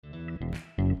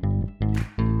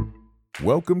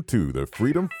Welcome to the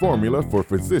Freedom Formula for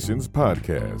Physicians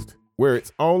podcast, where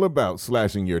it's all about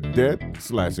slashing your debt,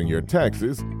 slashing your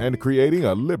taxes, and creating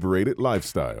a liberated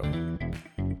lifestyle.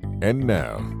 And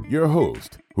now, your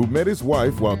host, who met his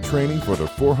wife while training for the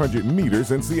 400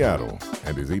 meters in Seattle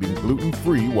and is eating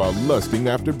gluten-free while lusting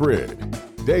after bread,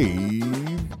 Dave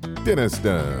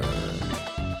Denniston.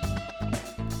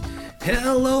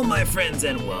 Hello, my friends,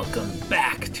 and welcome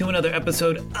back to another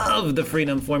episode of the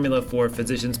Freedom Formula for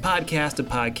Physicians podcast, a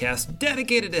podcast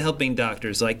dedicated to helping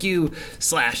doctors like you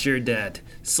slash your debt,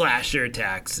 slash your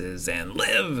taxes, and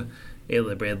live a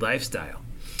liberated lifestyle.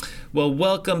 Well,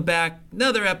 welcome back.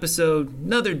 Another episode,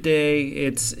 another day.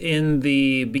 It's in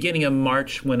the beginning of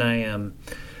March when I am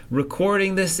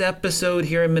recording this episode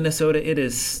here in Minnesota. It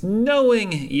is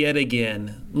snowing yet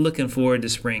again. Looking forward to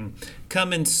spring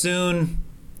coming soon.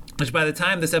 Which by the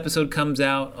time this episode comes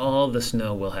out, all the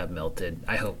snow will have melted,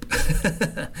 I hope.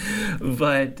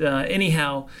 But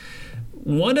anyhow,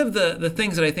 one of the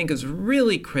things that I think is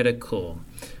really critical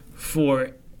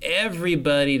for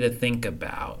everybody to think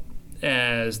about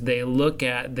as they look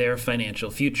at their financial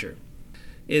future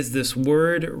is this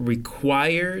word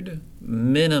required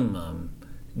minimum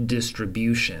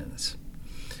distributions.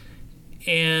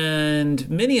 And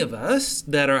many of us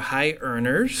that are high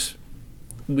earners,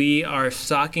 we are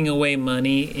socking away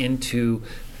money into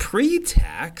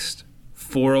pre-taxed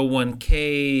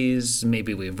 401ks.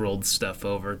 Maybe we've rolled stuff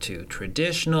over to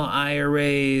traditional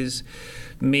IRAs.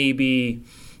 Maybe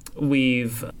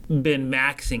we've been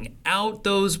maxing out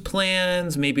those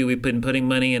plans. Maybe we've been putting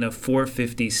money in a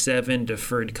 457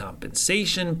 deferred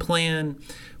compensation plan.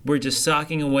 We're just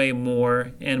socking away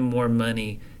more and more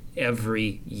money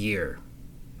every year.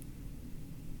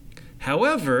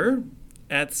 However,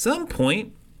 at some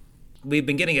point, we've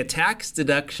been getting a tax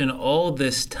deduction all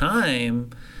this time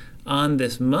on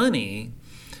this money.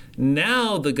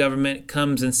 Now the government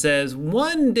comes and says,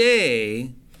 one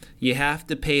day you have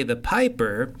to pay the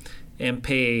piper and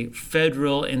pay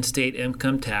federal and state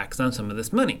income tax on some of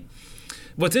this money.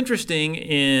 What's interesting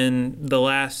in the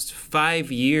last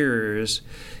 5 years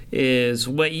is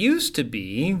what used to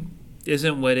be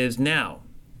isn't what is now.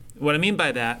 What I mean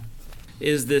by that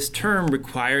is this term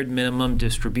required minimum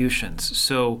distributions.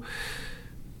 So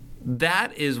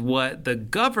that is what the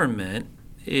government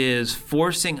is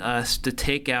forcing us to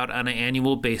take out on an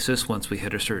annual basis once we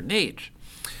hit a certain age.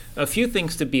 A few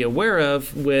things to be aware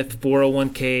of with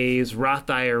 401ks, Roth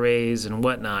IRAs, and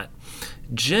whatnot.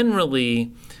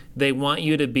 Generally, they want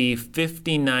you to be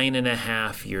 59 and a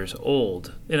half years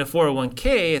old. In a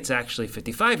 401k, it's actually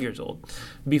 55 years old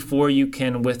before you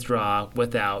can withdraw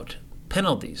without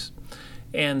penalties.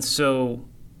 And so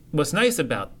what's nice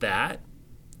about that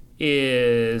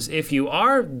is if you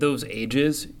are those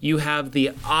ages, you have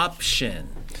the option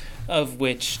of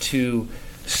which to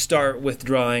start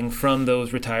withdrawing from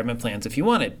those retirement plans if you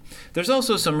wanted. There's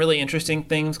also some really interesting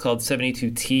things called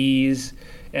 72Ts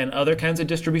and other kinds of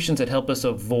distributions that help us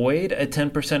avoid a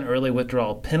 10% early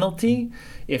withdrawal penalty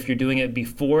if you're doing it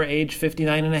before age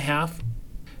 59 and a half.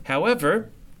 However,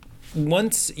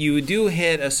 once you do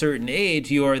hit a certain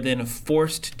age, you are then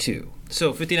forced to.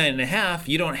 So 59 and a half,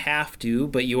 you don't have to,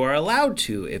 but you are allowed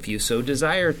to if you so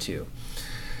desire to.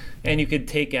 And you could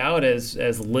take out as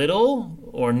little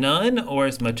or none or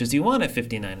as much as you want at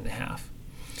 59 and a half.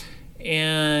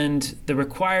 And the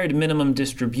required minimum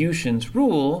distributions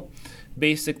rule,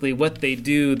 basically what they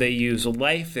do, they use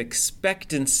life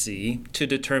expectancy to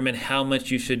determine how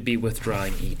much you should be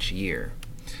withdrawing each year.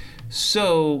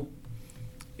 So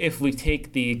if we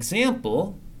take the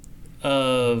example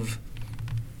of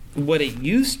what it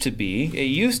used to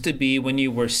be when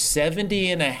you were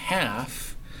 70 and a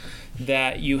half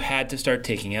that you had to start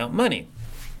taking out money.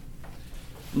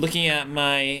 Looking at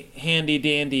my handy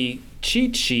dandy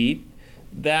cheat sheet,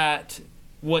 that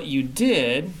what you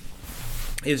did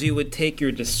is you would take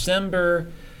your December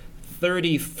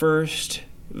 31st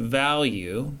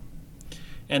value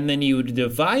and then you would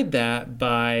divide that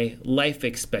by life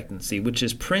expectancy, which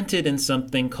is printed in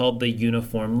something called the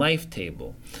Uniform Life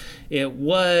Table. It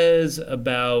was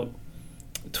about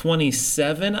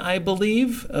 27, I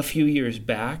believe, a few years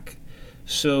back.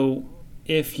 So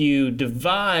if you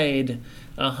divide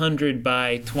 100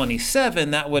 by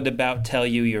 27, that would about tell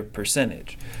you your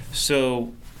percentage.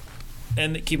 So,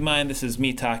 and keep in mind, this is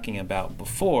me talking about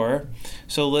before.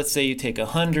 So let's say you take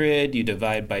 100, you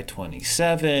divide by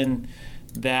 27,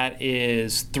 that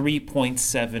is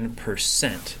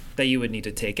 3.7% that you would need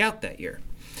to take out that year.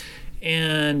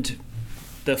 And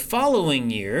the following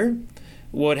year,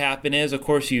 what would happen is, of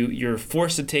course, you're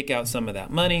forced to take out some of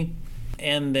that money,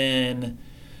 and then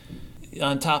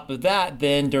on top of that,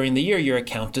 then during the year, your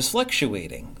account is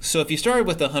fluctuating. So if you started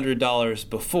with $100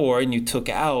 before and you took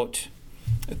out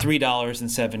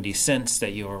 $3.70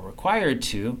 that you were required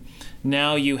to,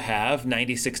 now you have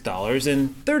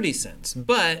 $96.30.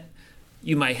 But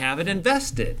you might have it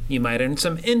invested. You might earn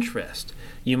some interest.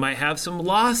 You might have some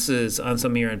losses on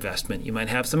some of your investment. You might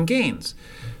have some gains.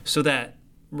 So that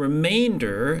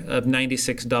remainder of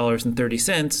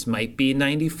 $96.30 might be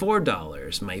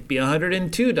 $94, might be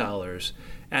 $102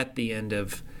 at the end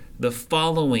of the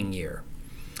following year,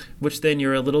 which then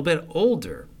you're a little bit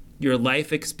older. Your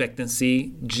life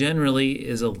expectancy generally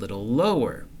is a little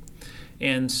lower.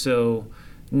 And so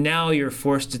now you're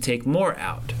forced to take more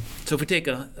out. So if we take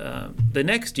the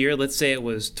next year, let's say it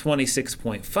was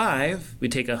 26.5, we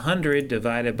take 100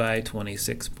 divided by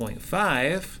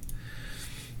 26.5,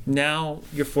 now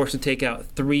you're forced to take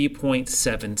out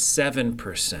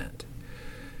 3.77%.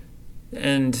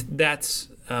 And that's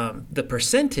the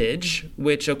percentage,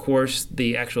 which of course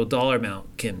the actual dollar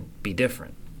amount can be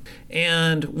different.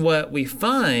 And what we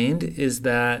find is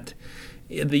that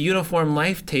the Uniform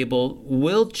Life Table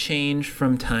will change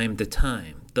from time to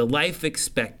time. The life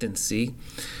expectancy,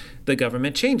 the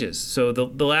government changes. So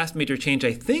the last major change,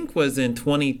 I think, was in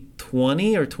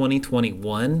 2020 or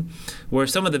 2021, where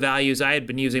some of the values I had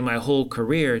been using my whole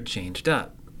career changed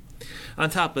up. On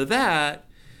top of that,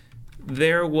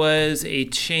 there was a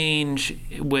change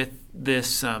with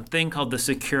this thing called the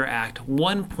Secure Act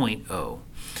 1.0.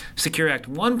 Secure Act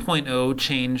 1.0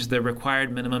 changed the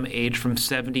required minimum age from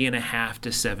 70 and a half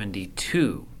to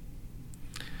 72.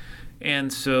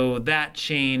 And so that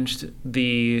changed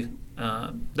the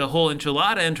whole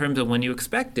enchilada in terms of when you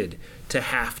expected to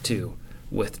have to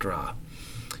withdraw.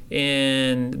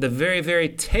 In the very, very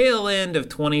tail end of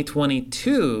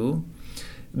 2022,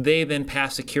 they then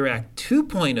passed Secure Act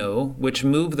 2.0, which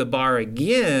moved the bar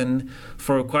again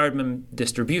for required minimum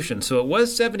distribution. So it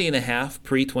was 70 and a half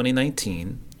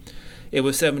pre-2019. It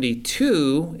was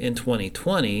 72 in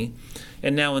 2020.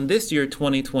 And now in this year,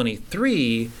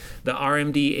 2023, the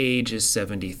RMD age is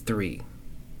 73.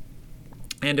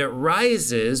 And it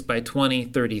rises by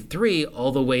 2033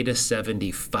 all the way to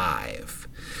 75.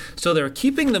 So they're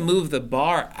keeping the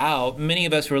bar out. Many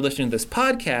of us who are listening to this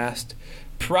podcast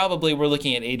probably were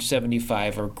looking at age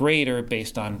 75 or greater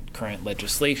based on current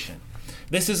legislation.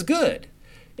 This is good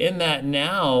in that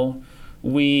now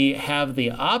we have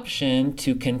the option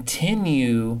to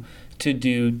continue to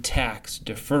do tax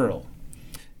deferral.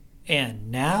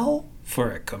 And now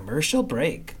for a commercial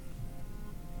break.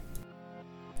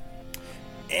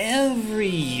 Every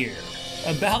year,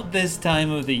 about this time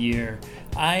of the year,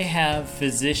 I have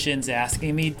physicians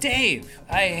asking me, Dave,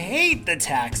 I hate the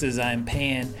taxes I'm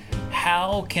paying.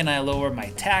 How can I lower my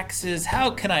taxes?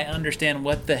 How can I understand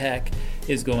what the heck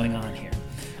is going on here?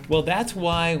 Well, that's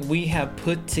why we have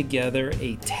put together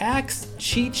a tax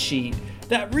cheat sheet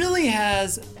that really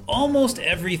has almost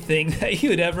everything that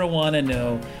you'd ever want to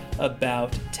know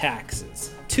about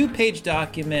taxes. 2-page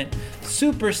document,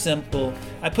 super simple.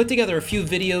 I put together a few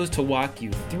videos to walk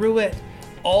you through it.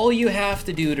 All you have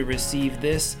to do to receive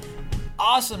this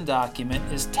awesome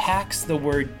document is tax the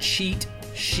word cheat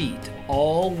sheet,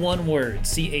 all one word,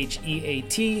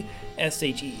 CHEATSHEET,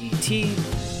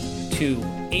 to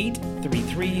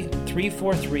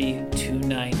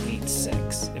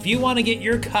 833-343-2986. If you want to get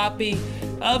your copy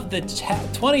of the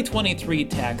 2023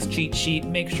 tax cheat sheet,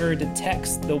 make sure to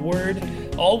text the word,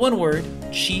 all one word,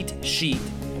 cheat sheet,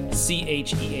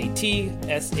 CHEATSHEET,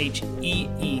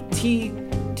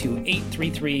 to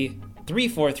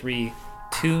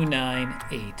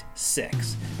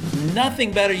 833-343-2986.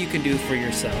 Nothing better you can do for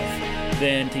yourself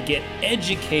than to get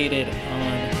educated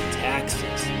on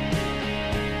taxes.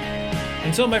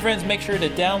 And so, my friends, make sure to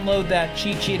download that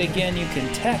cheat sheet. Again, you can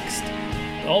text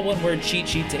all one word cheat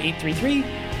sheet to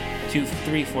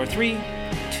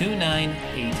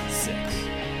 833-343-2986.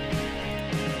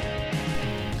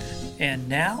 And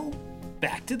now,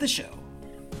 back to the show.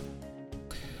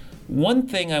 One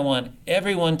thing I want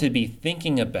everyone to be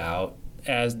thinking about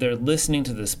as they're listening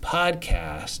to this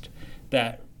podcast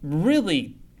that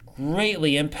really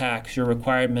greatly impacts your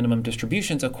required minimum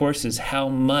distributions, of course, is how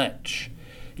much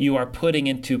you are putting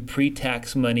into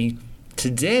pre-tax money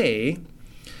today,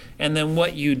 and then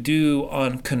what you do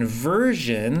on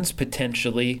conversions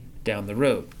potentially down the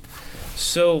road.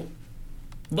 So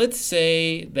let's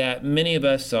say that many of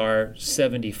us are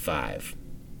 75.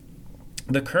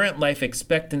 The current life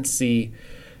expectancy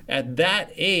at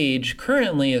that age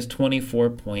currently is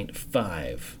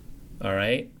 24.5. All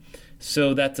right?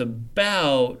 So that's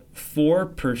about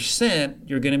 4%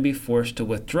 you're going to be forced to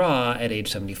withdraw at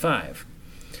age 75.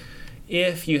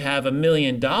 If you have $1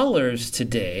 million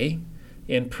today,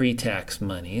 in pre-tax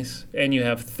monies, and you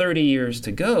have 30 years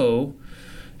to go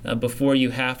before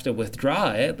you have to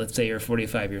withdraw it, let's say you're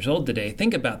 45 years old today,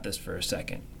 think about this for a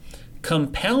second.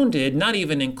 Compounded, not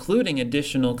even including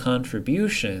additional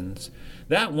contributions,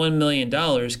 that $1 million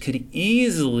could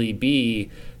easily be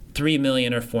 $3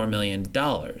 million or $4 million.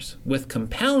 With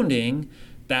compounding,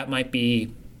 that might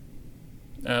be,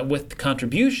 with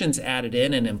contributions added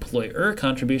in and employer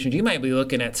contributions, you might be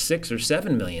looking at $6 or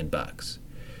 $7 million bucks.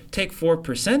 Take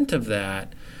 4% of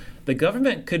that, the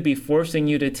government could be forcing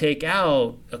you to take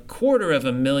out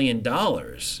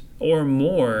 $250,000 or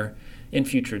more in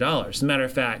future dollars. As a matter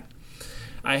of fact,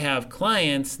 I have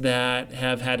clients that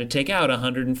have had to take out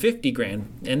 $150,000,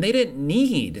 and they didn't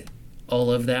need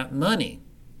all of that money.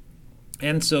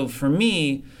 And so for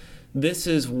me, this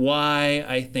is why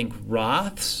I think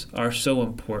Roths are so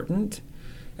important,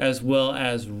 as well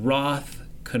as Roth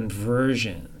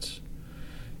conversions.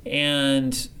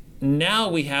 And now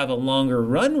we have a longer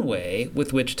runway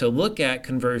with which to look at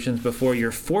conversions before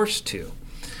you're forced to.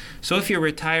 So if you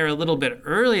retire a little bit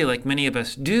early, like many of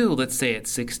us do, let's say at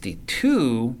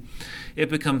 62,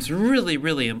 it becomes really,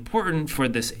 really important for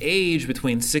this age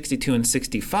between 62 and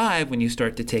 65, when you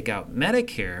start to take out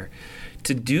Medicare,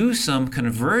 to do some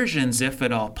conversions, if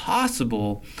at all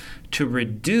possible, to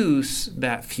reduce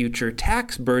that future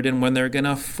tax burden when they're going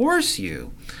to force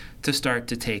you to start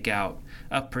to take out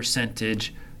a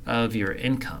percentage of your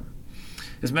income.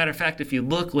 As a matter of fact, if you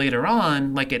look later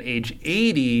on, like at age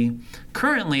 80,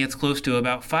 currently it's close to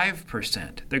about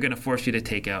 5%. They're going to force you to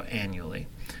take out annually.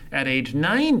 At age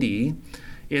 90,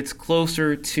 it's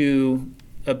closer to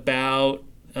about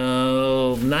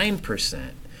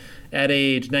 9%. At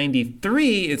age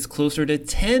 93, it's closer to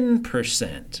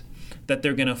 10% that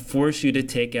they're going to force you to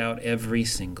take out every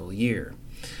single year.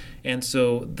 And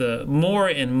so the more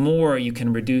and more you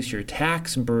can reduce your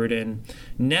tax burden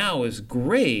now is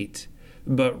great,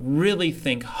 but really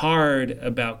think hard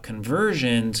about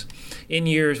conversions in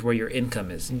years where your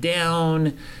income is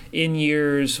down, in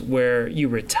years where you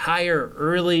retire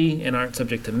early and aren't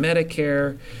subject to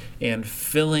Medicare, and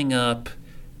filling up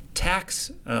tax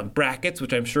brackets,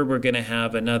 which I'm sure we're going to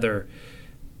have another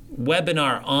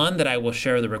webinar on that I will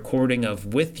share the recording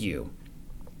of with you,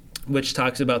 which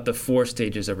talks about the 4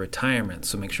 stages of retirement.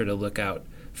 So make sure to look out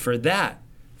for that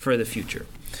for the future.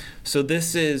 So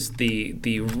this is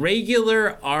the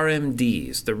regular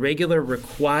RMDs, the regular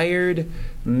required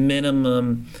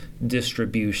minimum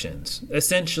distributions.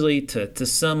 Essentially, to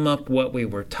sum up what we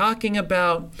were talking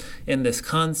about in this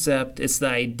concept, it's the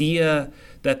idea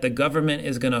that the government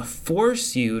is going to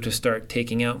force you to start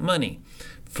taking out money.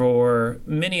 For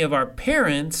many of our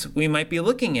parents, we might be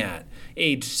looking at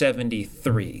age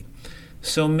 73.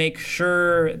 So make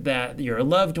sure that your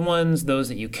loved ones, those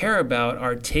that you care about,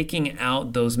 are taking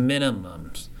out those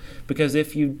minimums. Because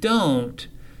if you don't,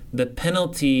 the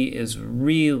penalty is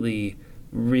really,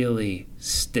 really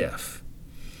stiff.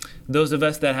 Those of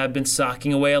us that have been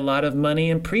socking away a lot of money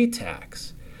in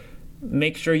pre-tax,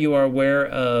 make sure you are aware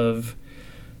of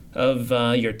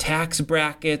your tax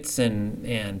brackets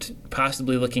and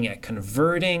possibly looking at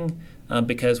converting,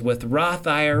 because with Roth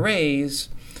IRAs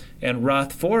and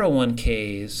Roth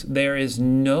 401ks, there is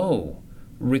no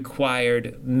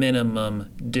required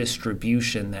minimum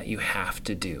distribution that you have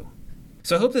to do.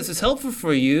 So I hope this is helpful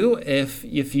for you.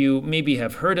 If you maybe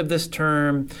have heard of this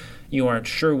term, you aren't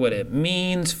sure what it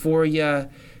means for you,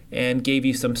 and gave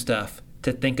you some stuff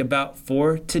to think about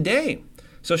for today.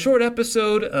 So short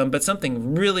episode, but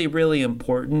something really, really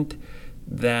important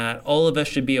that all of us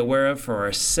should be aware of for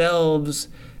ourselves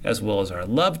as well as our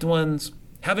loved ones.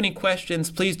 Have any questions,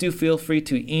 please do feel free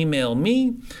to email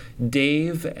me,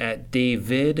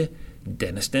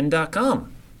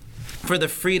 dave@daviddenniston.com. For the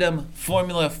Freedom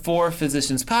Formula for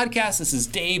Physicians podcast, this is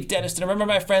Dave Denniston. Remember,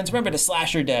 my friends, remember to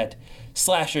slash your debt,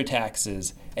 slash your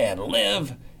taxes, and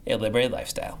live a liberated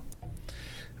lifestyle.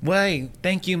 Well,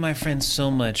 thank you, my friends,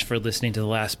 so much for listening to the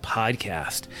last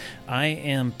podcast. I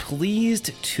am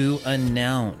pleased to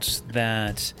announce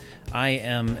that I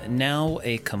am now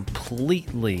a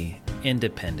completely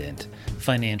independent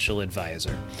financial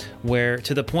advisor, where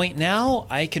to the point now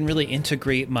I can really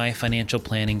integrate my financial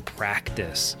planning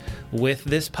practice with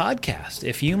this podcast.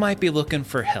 If you might be looking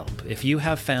for help, if you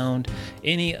have found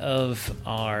any of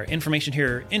our information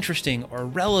here interesting or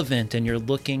relevant and you're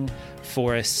looking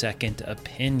for a second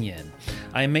opinion,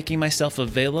 I'm making myself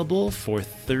available for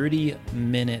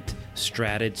 30-minute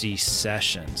strategy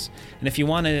sessions. And if you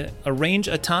want to arrange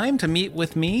a time to meet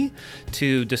with me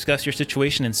to discuss your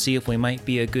situation and see if we might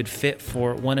be a good fit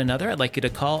for one another, I'd like you to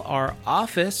call our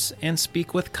office and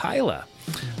speak with Kyla.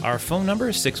 Our phone number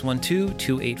is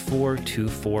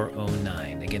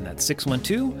 612-284-2409. Again, that's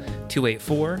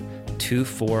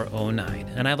 612-284-2409.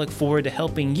 And I look forward to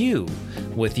helping you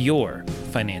with your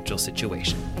financial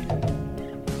situation.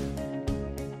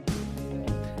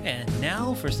 And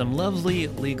now for some lovely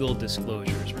legal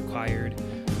disclosures required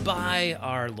by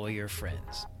our lawyer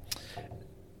friends.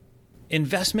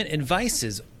 Investment advice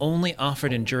is only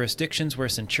offered in jurisdictions where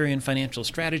Centurion Financial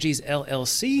Strategies,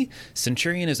 LLC,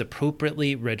 Centurion is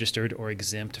appropriately registered or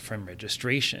exempt from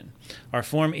registration. Our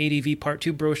Form ADV Part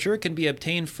 2 brochure can be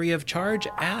obtained free of charge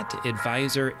at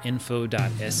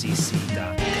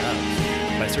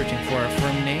advisorinfo.sec.gov by searching for our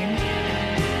firm name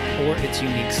or its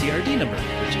unique CRD number,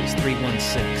 which is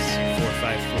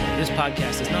 316454. This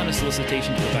podcast is not a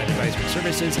solicitation to provide advisory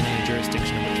services in any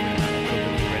jurisdiction in which we are not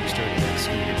appropriately registered or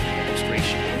excluded from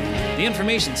registration. The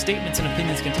information, statements, and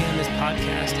opinions contained in this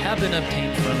podcast have been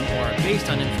obtained from or are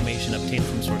based on information obtained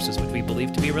from sources which we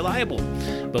believe to be reliable,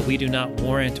 but we do not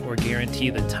warrant or guarantee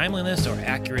the timeliness or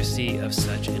accuracy of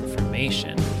such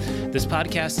information. This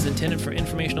podcast is intended for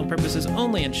informational purposes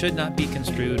only and should not be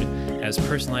construed as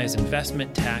personalized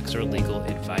investment, tax, or legal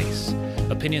advice.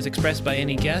 Opinions expressed by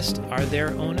any guest are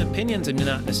their own opinions and do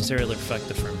not necessarily reflect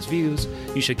the firm's views.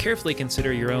 You should carefully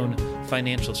consider your own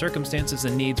financial circumstances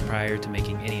and needs prior to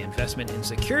making any investment in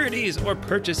securities or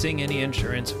purchasing any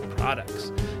insurance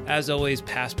products. As always,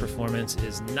 past performance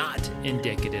is not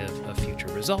indicative of future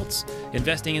results.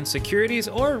 Investing in securities,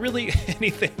 or really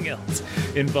anything else,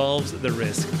 involves the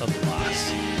risk of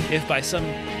loss. If by some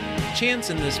chance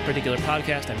in this particular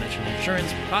podcast I mentioned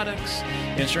insurance products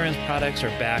are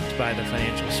backed by the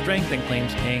financial strength and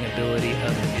claims paying ability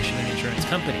of an issuing insurance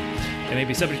company. They may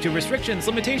be subject to restrictions,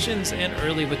 limitations, and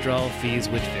early withdrawal fees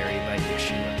which vary by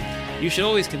issuer. You should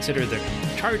always consider the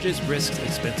charges, risks,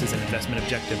 expenses, and investment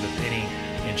objective of any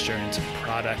insurance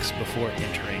products before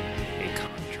entering a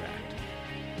contract.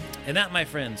 And that, my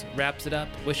friends, wraps it up.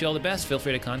 Wish you all the best. Feel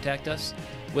free to contact us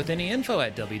with any info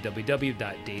at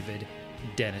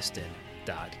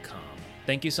www.daviddenniston.com.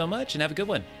 Thank you so much and have a good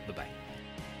one. Bye-bye.